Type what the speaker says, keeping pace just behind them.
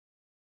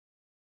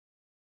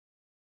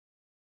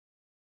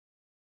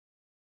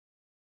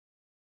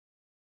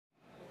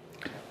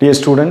Dear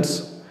students,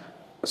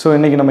 so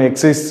இன்னைக்கு நம்ம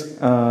exercise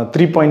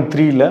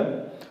 3.3 ல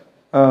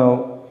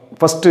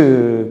first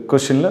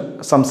questionல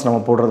sums நம்ம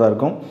போடுறதா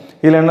இருக்கும்.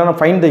 இதுல என்னன்னா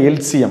find the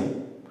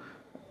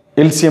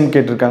LCM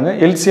கேட்டிருக்காங்க.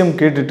 LCM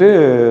கேட்டிட்டு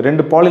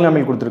ரெண்டு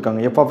polynomial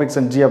கொடுத்திருக்காங்க. f of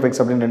x and g of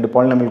x அப்படின ரெண்டு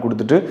polynomial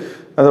கொடுத்துட்டு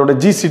அதோட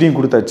GCD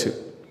கொடுத்தாச்சு.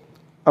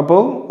 அப்போ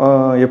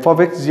f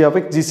of x, g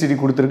of x,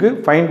 GCD கொடுத்திருக்கு.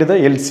 Find the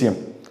LCM.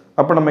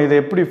 அப்ப நம்ம இதை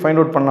எப்படி ஃபைண்ட்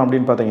அவுட் பண்ணலாம்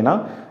அப்படினு பாத்தீங்கன்னா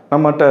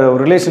நம்மட்ட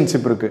ஒரு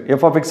ரிலேஷன்ஷிப் இருக்கு.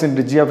 f of x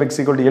into g of x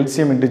equal to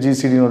LCM into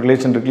GCD னு ஒரு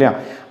ரிலேஷன் இருக்குலையா?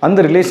 அந்த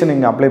ரிலேஷன்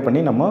இங்க அப்ளை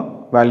பண்ணி நம்ம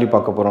வேல்யூ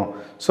பார்க்க போறோம்.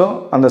 சோ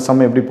அந்த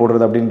சம் எப்படி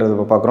போடுறது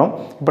அப்படின்றத பார்க்கறோம்.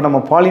 இப்போ நம்ம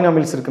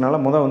பாலினாமியல்ஸ் இருக்கனால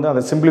முதல்ல வந்து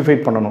அதை சிம்பிளிஃபை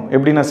பண்ணனும்.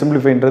 எப்படினா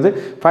சிம்பிளிஃபைன்றது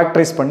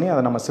ஃபேக்டரைஸ் பண்ணி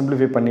அதை நம்ம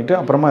சிம்பிளிஃபை பண்ணிட்டு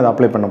அப்புறமா அதை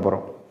அப்ளை பண்ண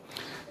போறோம்.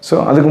 சோ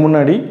அதுக்கு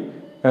முன்னாடி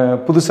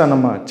புதுசா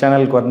நம்ம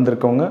சேனலுக்கு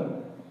வந்திருக்கவங்க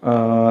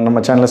நம்ம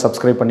சேனலை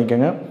சப்ஸ்கிரைப்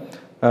பண்ணிக்கங்க.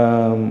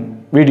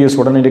 வீடியோஸ்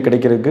உடனடியாக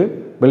கிடைக்கிறதுக்கு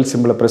பெல்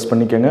சிம்பிளை பிரஸ்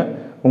பண்ணிக்கங்க.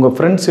 உங்கள்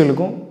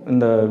ஃப்ரெண்ட்ஸுகளுக்கும்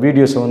இந்த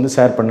வீடியோஸை வந்து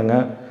ஷேர்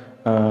பண்ணுங்கள்,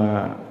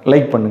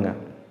 லைக் பண்ணுங்கள்.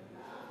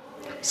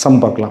 சம்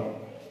பார்க்கலாம்.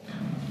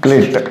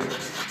 Clear.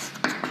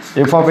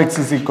 f of x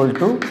is equal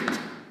to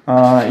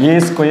a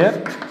square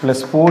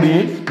plus 4a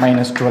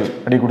minus 12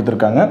 அப்படி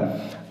கொடுத்துருக்காங்க.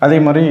 அதே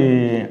மாதிரி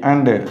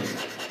அண்டு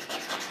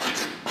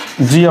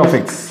g of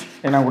x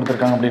என்ன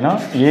கொடுத்துருக்காங்க அப்படின்னா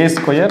a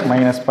square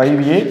minus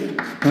 5a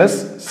plus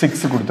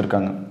 6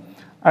 கொடுத்துருக்காங்க.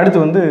 அடுத்து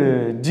வந்து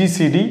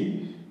GCD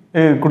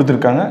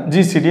கொடுத்துருக்காங்க.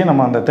 GCDயை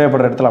நம்ம அந்த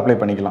தேவைப்படுற இடத்துல அப்ளை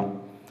பண்ணிக்கலாம்.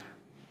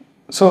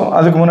 ஸோ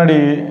அதுக்கு முன்னாடி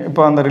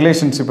இப்போ அந்த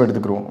ரிலேஷன்ஷிப்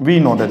எடுத்துக்கிறோம். we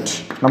know that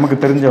நமக்கு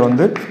தெரிஞ்ச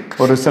வந்து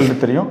ஒரு ரிசல்ட்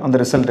தெரியும். அந்த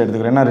ரிசல்ட்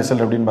எடுத்துக்கிறோம். என்ன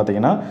ரிசல்ட் அப்படின்னு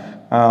பார்த்தீங்கன்னா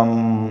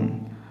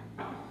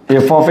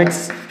f of x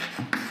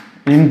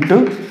into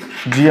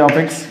g of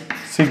x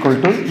is equal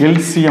to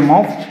LCM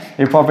of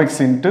f of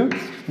x into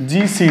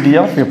GCD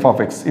of f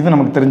of x. இது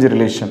நமக்கு தெரிஞ்ச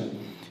ரிலேஷன்.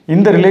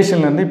 இந்த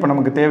ரிலேஷன்லேருந்து இப்போ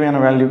நமக்கு தேவையான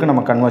வேல்யூக்கு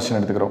நம்ம கன்வர்ஷன்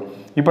எடுத்துக்கிறோம்.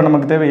 இப்போ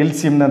நமக்கு தேவை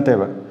LCM தான்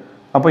தேவை.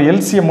 அப்போ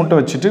LCM மட்டும்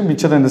வச்சுட்டு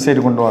மிச்சத்தை இந்த சைடு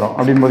கொண்டு வரோம்.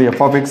 அப்படின்போது f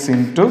of x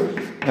into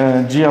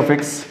g of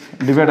x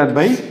divided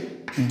by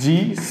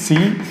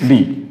GCD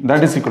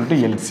that is equal to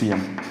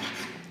LCM.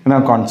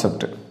 இதான்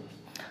கான்செப்ட்.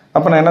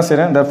 அப்போ நான் என்ன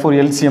செய்கிறேன், therefore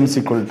LCM is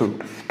equal to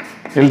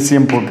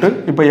LCM போட்டு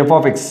இப்போ f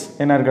of x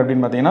என்ன இருக்குது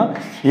அப்படின்னு பார்த்தீங்கன்னா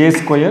a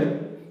square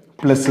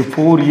plus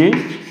 4a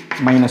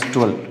minus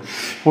 12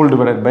 whole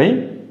divided by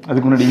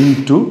அதுக்கு முன்னாடி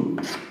into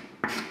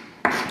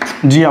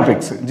g of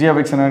x. g of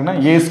x என்ன இருக்குன்னா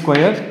a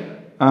square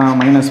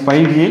minus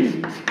 5a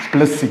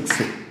plus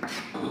 6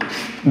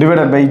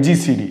 divided by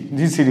GCD.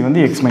 GCD வந்து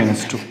x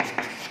minus 2.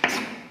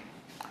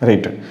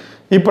 ரைட்.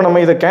 இப்போ நம்ம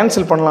இதை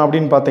கேன்சல் பண்ணலாம்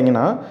அப்படின்னு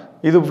பார்த்தீங்கன்னா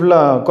இது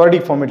ஃபுல்லாக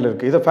குவாட்ரிக் ஃபார்மேட்டில்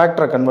இருக்குது. இதை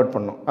ஃபேக்டராக கன்வெர்ட்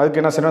பண்ணணும். அதுக்கு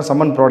என்ன செய்யணும்,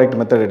 சம்மன் ப்ராடக்ட்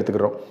மெத்தட்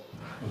எடுத்துக்கிறோம்.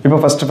 இப்போ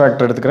ஃபஸ்ட்டு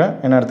ஃபேக்டர் எடுத்துக்கிறேன்.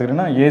 என்ன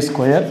எடுத்துக்கிறேன்னா a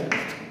square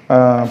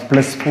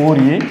plus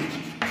 4a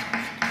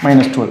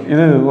minus 12.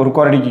 இது ஒரு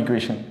குவாட்ரிக்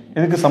ஈக்குவேஷன்.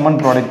 இதுக்கு சம்மன்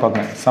ப்ராடக்ட்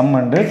பார்க்கணும். Some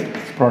and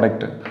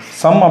product.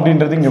 சம்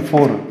அப்படின்றது இங்கே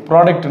 4,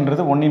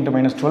 ப்ராடக்ட்ன்றது 1 into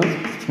minus 12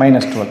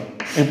 minus 12.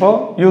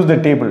 இப்போது யூஸ் த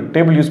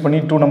டேபிள் யூஸ் பண்ணி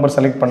 2 நம்பர்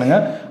செலக்ட்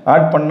பண்ணுங்கள்.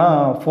 ஆட் பண்ணால்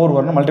 4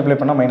 வரணும், மல்டிப்ளை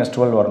பண்ணால் minus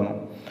 12 வரணும்.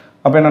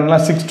 அப்போ என்னென்னா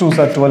 6 2s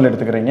are 12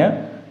 எடுத்துக்கிறீங்க.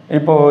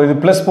 இப்போது இது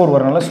ப்ளஸ் 4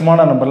 வரனால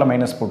சும்மான நம்பரில்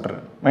மைனஸ் போட்டுரு.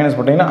 மைனஸ்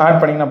போட்டிங்கன்னா ஆட்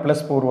பண்ணிங்கன்னா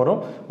ப்ளஸ் 4 வரும்,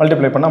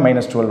 மல்டிப்ளை பண்ணால்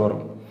minus 12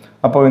 வரும்.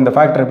 அப்போது இந்த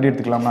ஃபேக்டர் எப்படி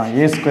எடுத்துக்கலாம்னா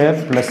a square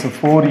plus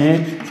 4a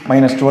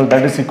minus 12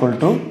 that is equal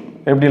to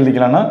எப்படி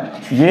எழுதிக்கலாம்னா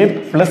a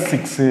plus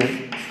 6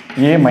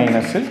 a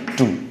minus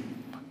 2,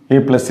 a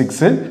plus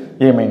 6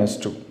 a minus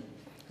 2.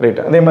 Right.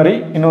 அதே மாதிரி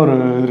இன்னொரு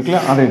இது இருக்குல்ல,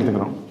 அதை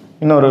எடுத்துக்கிறோம்.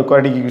 இன்னொரு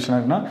குவாட்ரிக் ஈக்குவேஷன்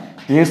இருக்குன்னா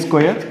a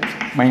square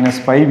minus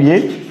 5a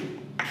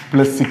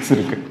plus 6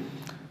 இருக்குது.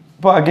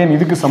 இப்போ அகெயின்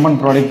இதுக்கு சம்மன்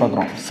ப்ராடக்ட்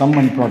பார்க்குறோம்.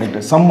 சம்மன் ப்ராடக்ட்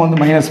சம் வந்து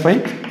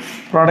 -5,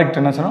 ப்ராடக்ட்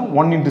என்ன சொன்னால்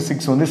 1 into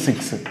 6 வந்து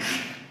 6.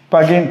 இப்போ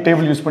அகெயின்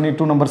டேபிள் யூஸ் பண்ணி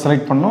 2 நம்பர்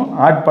செலக்ட் பண்ணணும்.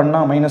 ஆட்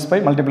பண்ணால்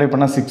 -5, மல்டிப்ளை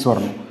பண்ணால் 6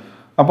 வரணும்.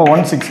 அப்போ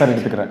 1 6r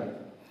எடுத்துக்கிறேன்.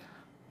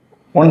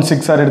 1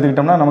 6r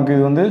எடுத்துக்கிட்டோம்னா நமக்கு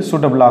இது வந்து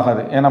சூட்டபிள்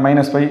ஆகாது. ஏன்னா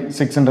 -5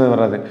 6ன்றது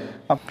வராது.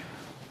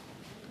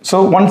 ஸோ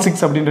 1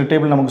 6 அப்படின்ற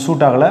டேபிள் நமக்கு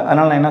சூட் ஆகலை.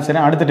 அதனால் நான் என்ன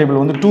செய்கிறேன், அடுத்த டேபிள்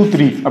வந்து 2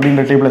 3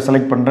 அப்படின்ற டேபிளை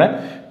செலக்ட் பண்ணுறேன்.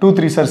 2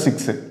 3s are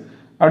 6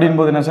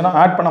 அப்படின்போது என்ன சொன்னால்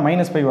ஆட் பண்ணால்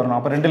 -5 வரணும்.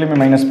 அப்போ ரெண்டுலேயுமே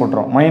மைனஸ்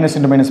போட்டுரும். மைனஸ்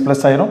இன்ட்டு மைனஸ்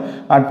ப்ளஸ் ஆயிரும்.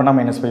 ஆட் பண்ணால்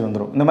 -5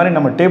 வந்துடும். இந்த மாதிரி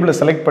நம்ம டேபிளை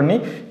செலக்ட் பண்ணி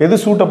எது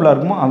சூட்டபிளாக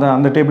இருக்குமோ அதை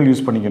அந்த டேபிள்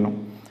யூஸ் பண்ணிக்கணும்.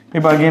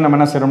 இப்போ அகெயின் நம்ம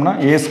என்ன செய்கிறோம்னா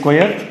a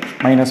square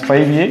minus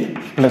 5a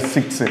plus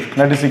 6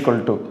 that is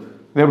equal to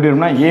இது எப்படி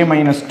இருக்கும்னா a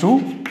minus 2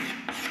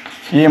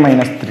 a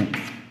minus 3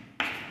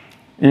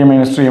 a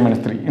minus 2 a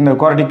minus 3. இந்த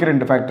குவாட்ரிக்கு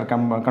ரெண்டு ஃபேக்டர்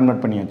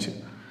கன்வெர்ட் பண்ணியாச்சு.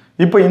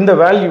 இப்போ இந்த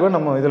வேல்யூவை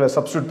நம்ம இதில்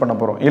சப்ஸ்டியூட் பண்ண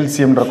போகிறோம்.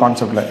 LCMன்ற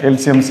கான்செப்டில்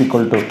LCM is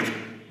equal to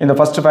இந்த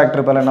ஃபஸ்ட்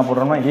ஃபேக்டர் பேல என்ன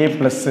போடுறோம்னா a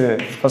plus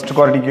first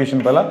quadratic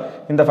equation பேல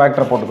இந்த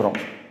ஃபேக்டரை போட்டுக்கிறோம்.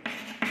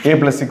 a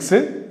plus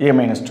 6 a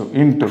minus 2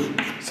 into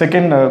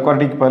second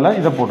quadratic பேல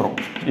இதை போடுறோம்.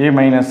 a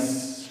minus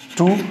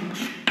 2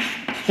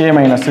 a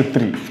minus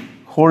 3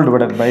 whole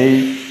divided by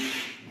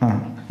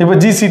இப்போ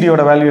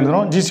GCDயோட வேல்யூ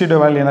எழுதுறோம். GCD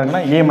வேல்யூ என்ன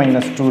இருக்குன்னா a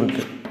மைனஸ் 2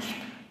 இருக்குது.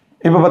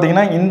 இப்போ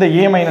பார்த்தீங்கன்னா இந்த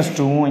a மைனஸ்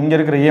 2வும் இங்கே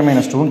இருக்கிற a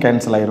மைனஸ் 2வும்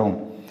கேன்சல் ஆயிரும்.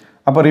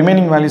 அப்போ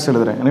ரிமைனிங் வேல்யூஸ்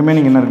எழுதுறேன்.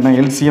 ரிமைனிங் என்ன இருக்குன்னா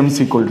LCM is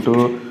equal to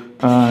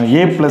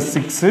a plus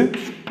 6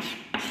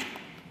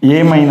 a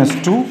minus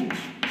 2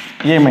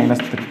 a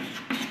minus 3.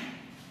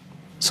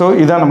 So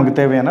இதான் நமக்கு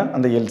தேவையான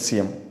அந்த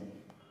LCM.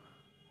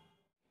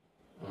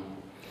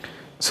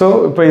 ஸோ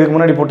இப்போ இதுக்கு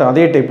முன்னாடி போட்ட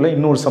அதே டைப்பில்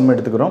இன்னொரு சம்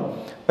எடுத்துக்கிறோம்.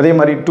 அதே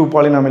மாதிரி 2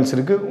 பாலினாமியல்ஸ்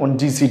இருக்குது, 1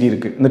 GCD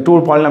இருக்குது. இந்த 2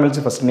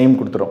 பாலினாமியல்ஸ் ஃபஸ்ட் நேம்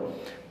கொடுத்துரும்.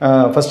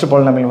 ஃபஸ்ட்டு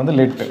பாலினாமியல் வந்து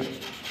let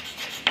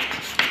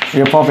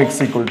f of x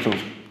equal to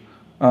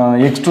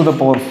x to the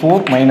power 4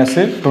 minus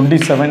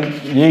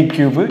 27a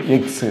cube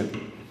x.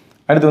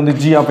 அடுத்து வந்து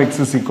g of x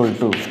is equal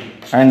to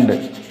and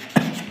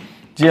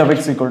g of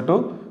x equal to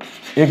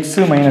x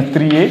minus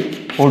 3a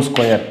whole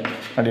square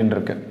அப்படின்னு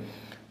இருக்கு.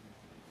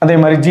 அதே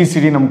மாதிரி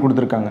GCD நமக்கு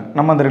கொடுத்துருக்காங்க.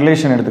 நம்ம அந்த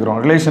ரிலேஷன் எடுத்துக்கிறோம்.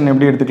 ரிலேஷன்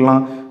எப்படி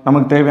எடுத்துக்கலாம்,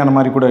 நமக்கு தேவையான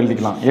மாதிரி கூட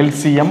எழுதிக்கலாம்.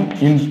 LCM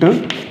into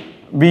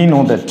we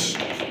know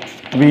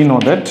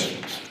that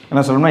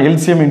என்ன சொல்லணும்னா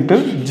LCM into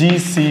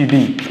GCD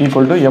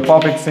equal to f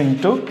of x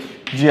into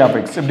g of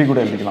x இப்படி கூட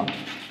எழுதிக்கலாம்.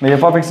 இந்த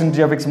f of x into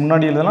g of x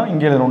முன்னாடி எழுதலாம்,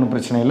 இங்கே எழுதலாம், ஒன்றும்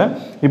பிரச்சனை இல்லை.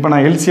 இப்போ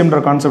நான் LCMன்ற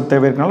கான்செப்ட்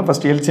தேவை இருக்கனால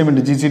first LCM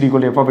into GCD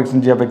equal to f of x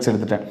into g of x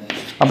எடுத்துட்டேன்.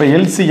 அப்போ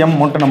LCM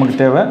மட்டும் நமக்கு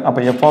தேவை.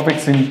 அப்போ f of x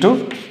into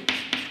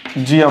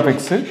g of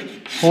x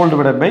whole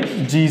divided by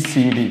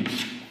GCD.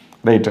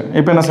 Right.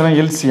 இப்போ என்ன சொல்லலாம்,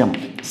 LCM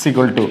is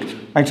equal to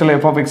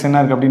ஆக்சுவலாக f of x என்ன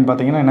இருக்குது அப்படின்னு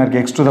பார்த்தீங்கன்னா என்ன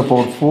இருக்குது, x to the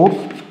power 4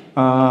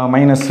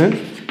 minus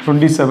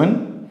 27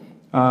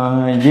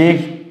 a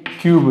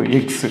cube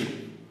x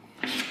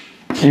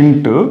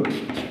into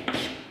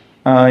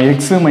x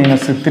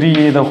minus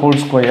 3a the whole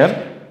square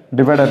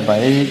divided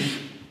by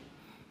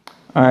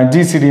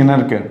GCD என்ன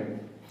இருக்குது,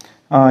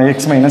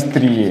 x minus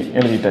 3a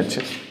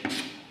எழுதிட்டாச்சு.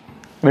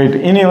 ரைட்.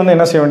 இனி வந்து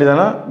என்ன செய்ய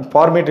வேண்டியதுன்னா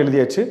ஃபார்மேட்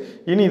எழுதியாச்சு.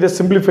 இனி இதை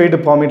சிம்பிளிஃபைடு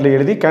ஃபார்மேட்டில்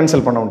எழுதி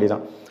கேன்சல் பண்ண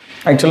வேண்டியதான்.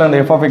 ஆக்சுவலாக அந்த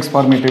f of x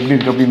ஃபார்மேட் எப்படி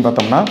இருக்குது அப்படின்னு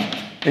பார்த்தோம்னா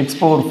x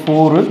power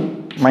 4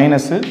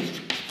 minus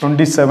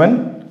 27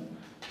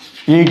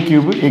 a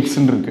cube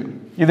xன்னு இருக்குது.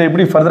 இதை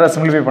எப்படி ஃபர்தராக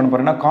சிம்பிளிஃபை பண்ண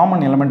போகிறேன்னா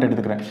காமன் எலமெண்ட்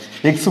எடுத்துக்கிறேன்.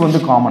 x வந்து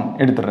காமன்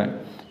எடுத்துடுறேன்.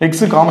 x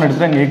common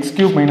எடுத்துகிறேன். இங்கே x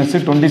cube minus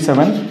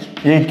 27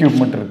 a cube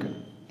மட்டும் இருக்குது.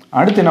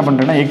 அடுத்து என்ன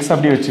பண்ணுறேன்னா x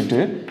அப்படியே வச்சுட்டு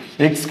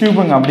x cube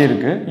அங்கே அப்படியே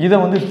இருக்குது. இதை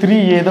வந்து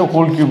 3a the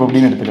whole cube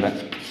அப்படின்னு எடுத்துக்கிறேன்.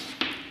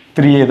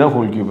 3a the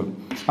whole cube.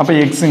 அப்போ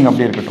x இங்கே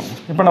அப்படியே இருக்கட்டும்.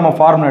 இப்போ நம்ம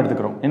ஃபார்முலா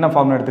எடுத்துக்கிறோம். என்ன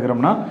formula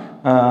எடுத்துக்கிறோம்னா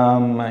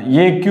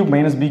a cube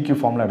minus b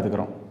cube formula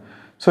எடுத்துக்கிறோம்.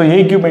 So a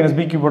cube minus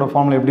b cube ஓட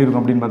ஃபார்முலா எப்படி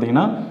இருக்கும் அப்படின்னு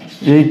பார்த்தீங்கன்னா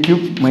a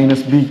cube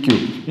minus b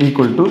cube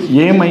equal to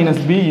a minus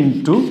b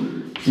into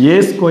a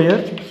square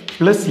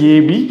plus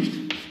ab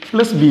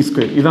plus b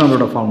square. இதுதான்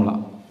அதோட formula.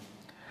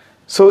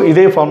 So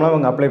இதே formula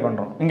அவங்க அப்ளை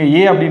பண்ணுறோம். இங்கே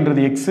a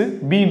அப்படின்றது x,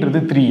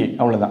 bன்றது 3a,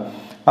 அவ்வளோதான்.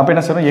 அப்போ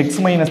என்ன சொல்கிறோம், x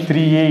minus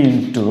 3a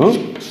into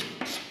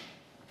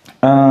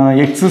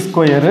x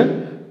square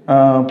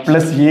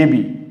plus ab.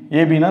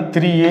 abனா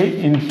 3a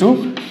into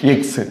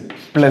x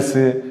plus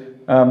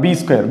b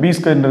square. b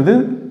squareன்றது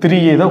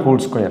 3a the whole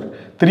square.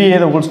 3a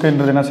the whole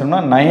squareன்றது என்ன சொல்லணும்னா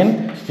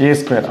 9a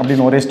square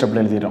அப்படின்னு ஒரே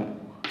ஸ்டெப்பில் எழுதிடும்.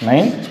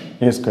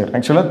 9a square.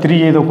 ஆக்சுவலாக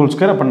 3a the whole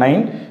square அப்போ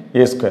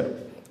 9a square.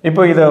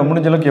 இப்போ இதை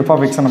முடிஞ்ச அளவுக்கு f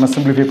of x நம்ம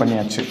சிம்பிளிஃபை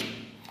பண்ணியாச்சு.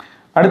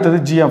 அடுத்தது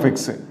g of x.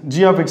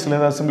 g of xல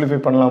ஏதாவது சிம்பிளிஃபை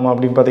பண்ணலாமா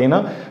அப்படின்னு பார்த்தீங்கன்னா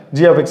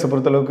g of x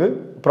பொறுத்தளவுக்கு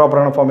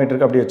ப்ராப்பரான ஃபார்மேட்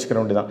இருக்குது, அப்படியே வச்சுக்கிற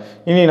வேண்டியதான்.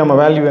 இனி நம்ம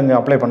வேல்யூ எங்கே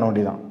அப்ளை பண்ண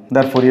வேண்டியதான்.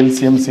 therefore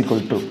LCM is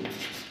equal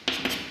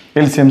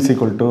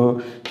to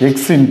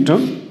x into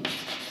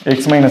x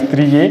minus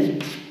 3a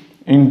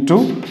into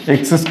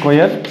x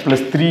square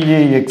plus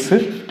 3ax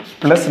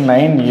plus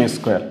 9a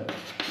square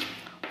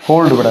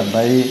whole divided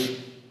by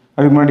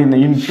அதுக்கு முன்னாடி இந்த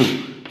into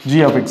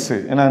g of x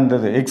என்ன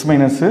இருந்தது, x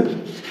minus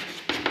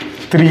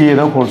 3a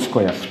the whole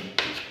square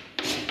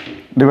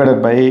divided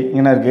by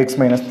என்ன இருக்குது x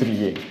minus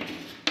 3a.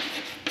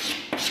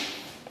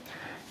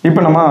 இப்போ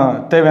நம்ம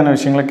தேவையான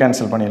விஷயங்களை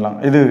கேன்சல் பண்ணிடலாம்.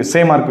 இது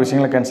சேமாக இருக்க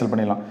விஷயங்களை கேன்சல்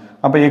பண்ணிடலாம்.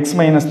 அப்போ x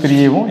minus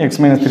 3aவும் x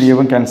minus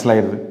 3aவும் cancel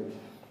ஆயிடுது.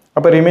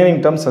 அப்போ remaining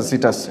terms as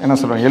it is என்ன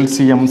சொல்கிறோம்,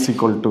 LCM is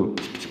equal to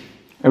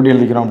எப்படி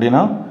எழுதிக்கிறோம்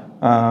அப்படின்னா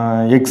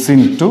x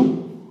into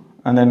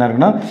அந்த என்ன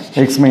இருக்குன்னா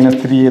x minus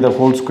 3a the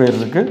whole square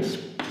இருக்குது.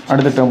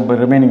 அடுத்த டேர்ம்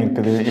ரிமைனிங்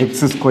இருக்குது x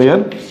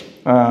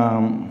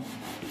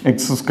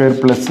square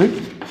plus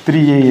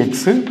 3ax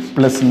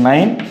plus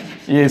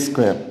 9a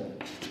square.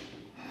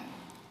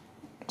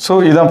 So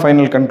இதுதான்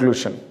final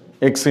conclusion.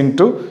 x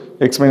into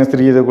x minus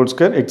 3a the whole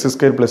square x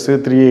square plus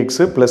 3ax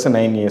plus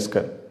 9a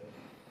square.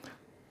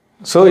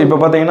 So இப்போ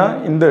பார்த்தீங்கன்னா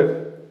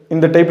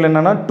இந்த டைப்பில்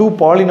என்னென்னா 2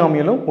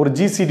 பாலினாமியலும் ஒரு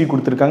GCD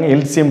கொடுத்துருக்காங்க,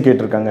 LCM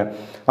கேட்டிருக்காங்க.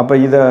 அப்போ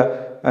இதை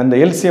அந்த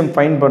LCM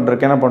ஃபைன்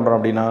பண்ணுறதுக்கு என்ன பண்ணுறோம்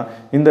அப்படின்னா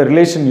இந்த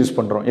ரிலேஷன் யூஸ்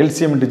பண்ணுறோம்.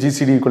 LCM into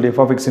GCD equal to f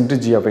of x into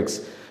g of x.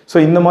 So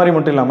இந்த மாதிரி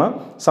மட்டும் இல்லாமல்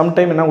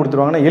சம்டைம் என்ன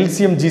கொடுத்துருவாங்கன்னா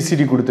LCM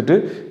GCD கொடுத்துட்டு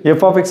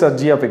f of x or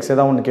g of x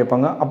ஏதாவது ஒன்று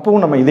கேட்பாங்க.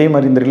 அப்பவும் நம்ம இதே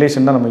மாதிரி இந்த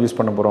ரிலேஷன் தான் நம்ம யூஸ்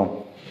பண்ண போகிறோம்.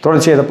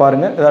 தொடர்ச்சியாக இதை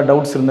பாருங்கள். ஏதாவது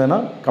டவுட்ஸ் இருந்ததுன்னா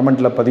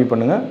கமெண்ட்டில் பதிவு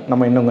பண்ணுங்கள்.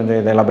 நம்ம இன்னும் கொஞ்சம்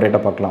இதை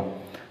எலாபரேட்டாக பார்க்கலாம்.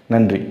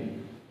 நன்றி.